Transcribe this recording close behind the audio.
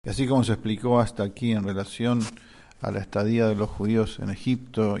Y así como se explicó hasta aquí en relación a la estadía de los judíos en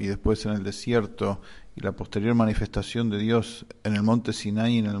Egipto y después en el desierto y la posterior manifestación de Dios en el monte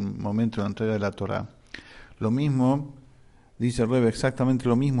Sinaí en el momento de la entrega de la Torá, lo mismo, dice el Rebbe, exactamente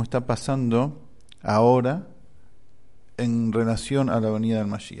lo mismo está pasando ahora en relación a la venida del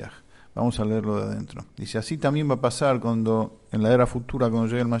Mashiach. Vamos a leerlo de adentro. Dice, así también va a pasar cuando en la era futura, cuando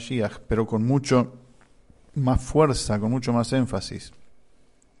llegue el Mashiach, pero con mucho más fuerza, con mucho más énfasis,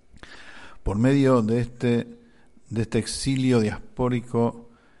 por medio de este exilio diaspórico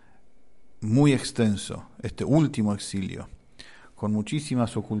muy extenso, este último exilio, con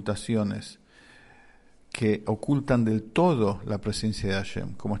muchísimas ocultaciones que ocultan del todo la presencia de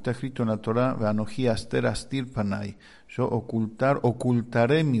Hashem. Como está escrito en la Torá, Ve'anoji aster astir panai, yo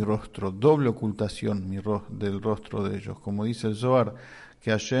ocultaré mi rostro, doble ocultación del rostro de ellos. Como dice el Zohar,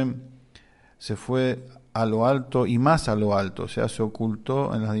 que Hashem se fue a lo alto y más a lo alto, o sea, se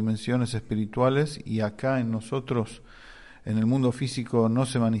ocultó en las dimensiones espirituales y acá en nosotros, en el mundo físico, no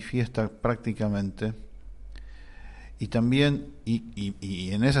se manifiesta prácticamente. Y también,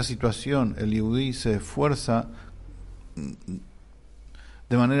 y en esa situación, el Yehudí se esfuerza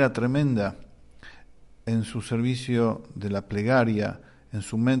de manera tremenda en su servicio de la plegaria, en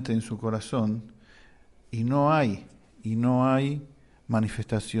su mente, en su corazón, y no hay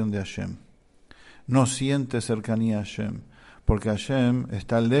manifestación de Hashem. No siente cercanía a Hashem, porque Hashem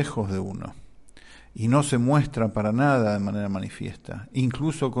está lejos de uno y no se muestra para nada de manera manifiesta,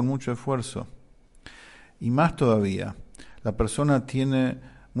 incluso con mucho esfuerzo. Y más todavía, la persona tiene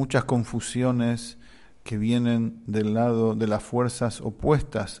muchas confusiones que vienen del lado de las fuerzas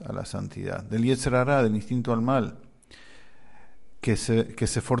opuestas a la santidad, del Yetzer Hará, del instinto al mal, que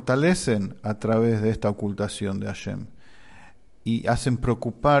se fortalecen a través de esta ocultación de Hashem y hacen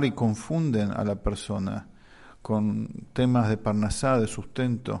preocupar y confunden a la persona con temas de parnasá, de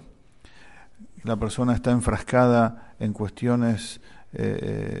sustento. La persona está enfrascada en cuestiones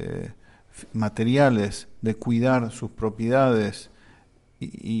materiales, de cuidar sus propiedades,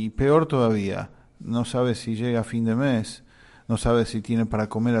 y peor todavía, no sabe si llega a fin de mes, no sabe si tiene para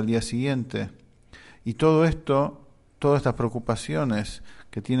comer al día siguiente. Y todo esto, todas estas preocupaciones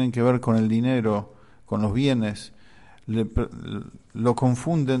que tienen que ver con el dinero, con los bienes, lo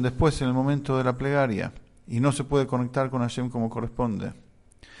confunden después en el momento de la plegaria y no se puede conectar con Hashem como corresponde.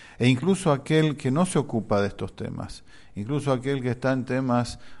 E incluso aquel que no se ocupa de estos temas, incluso aquel que está en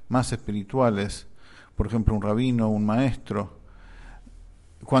temas más espirituales, por ejemplo un rabino, un maestro,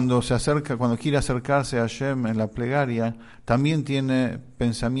 cuando quiere acercarse a Hashem en la plegaria, también tiene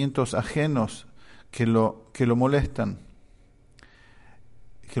pensamientos ajenos que lo molestan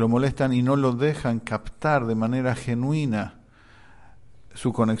y no lo dejan captar de manera genuina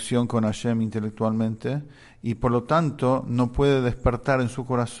su conexión con Hashem intelectualmente, y por lo tanto no puede despertar en su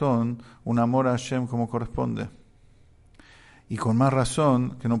corazón un amor a Hashem como corresponde. Y con más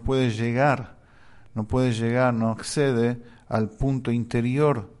razón que no accede al punto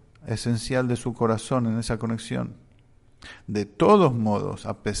interior esencial de su corazón en esa conexión. De todos modos,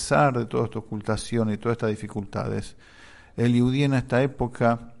 a pesar de toda esta ocultación y todas estas dificultades, el Yehudí en esta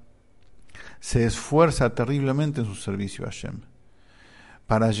época se esfuerza terriblemente en su servicio a Hashem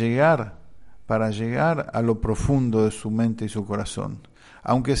para llegar a lo profundo de su mente y su corazón,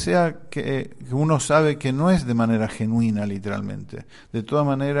 aunque sea que uno sabe que no es de manera genuina literalmente. De todas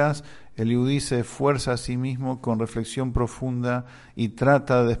maneras, el Yehudí se esfuerza a sí mismo con reflexión profunda y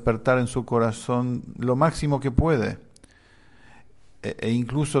trata de despertar en su corazón lo máximo que puede, e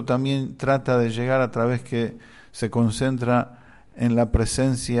incluso también trata de llegar a través que se concentra en la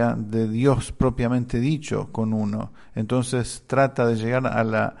presencia de Dios propiamente dicho con uno. Entonces trata de llegar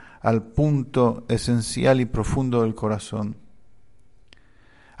al punto esencial y profundo del corazón,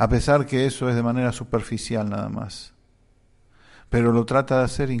 a pesar que eso es de manera superficial nada más. Pero lo trata de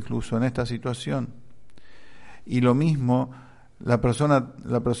hacer incluso en esta situación. Y lo mismo, la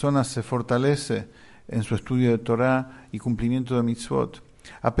persona se fortalece en su estudio de Torá y cumplimiento de mitzvot,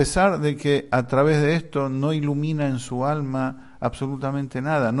 a pesar de que a través de esto no ilumina en su alma absolutamente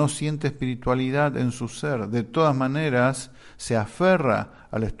nada, no siente espiritualidad en su ser. De todas maneras, se aferra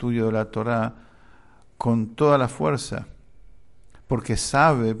al estudio de la Torá con toda la fuerza, porque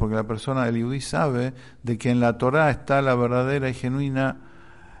la persona del Yehudí sabe de que en la Torá está la verdadera y genuina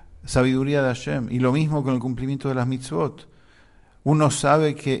sabiduría de Hashem, y lo mismo con el cumplimiento de las mitzvot. Uno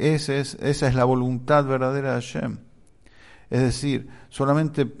sabe que esa es la voluntad verdadera de Hashem. Es decir,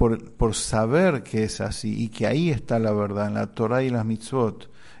 solamente por saber que es así y que ahí está la verdad, en la Torá y las mitzvot,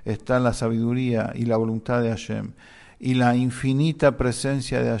 está la sabiduría y la voluntad de Hashem. Y la infinita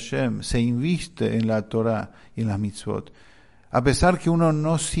presencia de Hashem se inviste en la Torá y en las mitzvot. a pesar que uno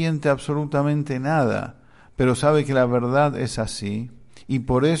no siente absolutamente nada, pero sabe que la verdad es así, y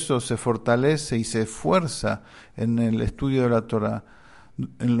por eso se fortalece y se esfuerza en el estudio de la Torah,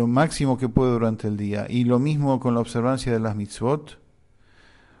 en lo máximo que puede durante el día, y lo mismo con la observancia de las mitzvot,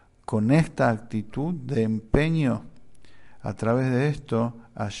 con esta actitud de empeño, a través de esto,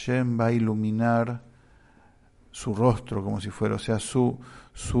 Hashem va a iluminar su rostro como si fuera, o sea, su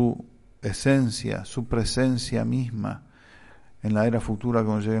esencia, su presencia misma en la era futura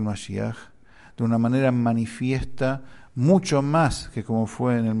cuando llegue el Mashiach, de una manera manifiesta, mucho más que como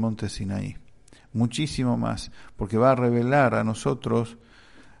fue en el monte Sinaí, muchísimo más, porque va a revelar a nosotros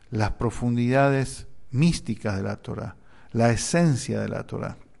las profundidades místicas de la Torah, la esencia de la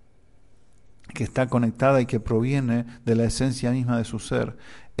Torah, que está conectada y que proviene de la esencia misma de su ser.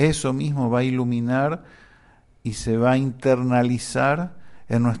 Eso mismo va a iluminar y se va a internalizar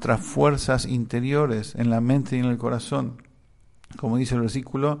en nuestras fuerzas interiores, en la mente y en el corazón. Como dice el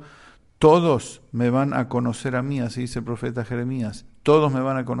versículo, todos me van a conocer a mí, así dice el profeta Jeremías, todos me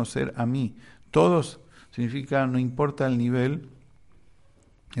van a conocer a mí. Todos significa, no importa el nivel,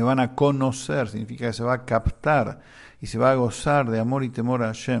 me van a conocer, significa que se va a captar y se va a gozar de amor y temor a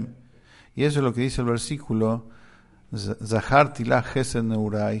Hashem. Y eso es lo que dice el versículo, Zaharti la Gesed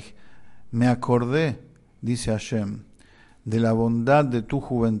Neurai, me acordé, dice Hashem, de la bondad de tu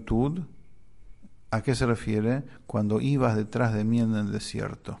juventud. ¿A qué se refiere? Cuando ibas detrás de mí en el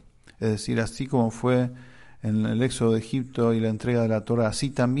desierto. Es decir, así como fue en el éxodo de Egipto y la entrega de la Torah,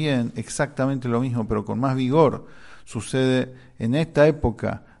 así también, exactamente lo mismo, pero con más vigor, sucede en esta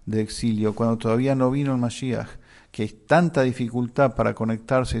época de exilio, cuando todavía no vino el Mashiach, que hay tanta dificultad para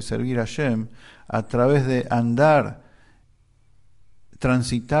conectarse y servir a Hashem, a través de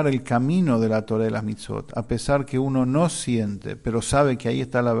transitar el camino de la Torah y las mitzvot, a pesar que uno no siente, pero sabe que ahí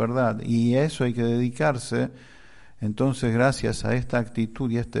está la verdad, y a eso hay que dedicarse. Entonces, gracias a esta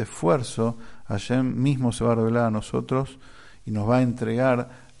actitud y a este esfuerzo, Hashem mismo se va a revelar a nosotros y nos va a entregar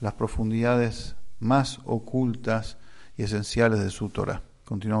las profundidades más ocultas y esenciales de su Torah.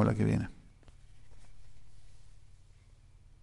 Continuamos la que viene.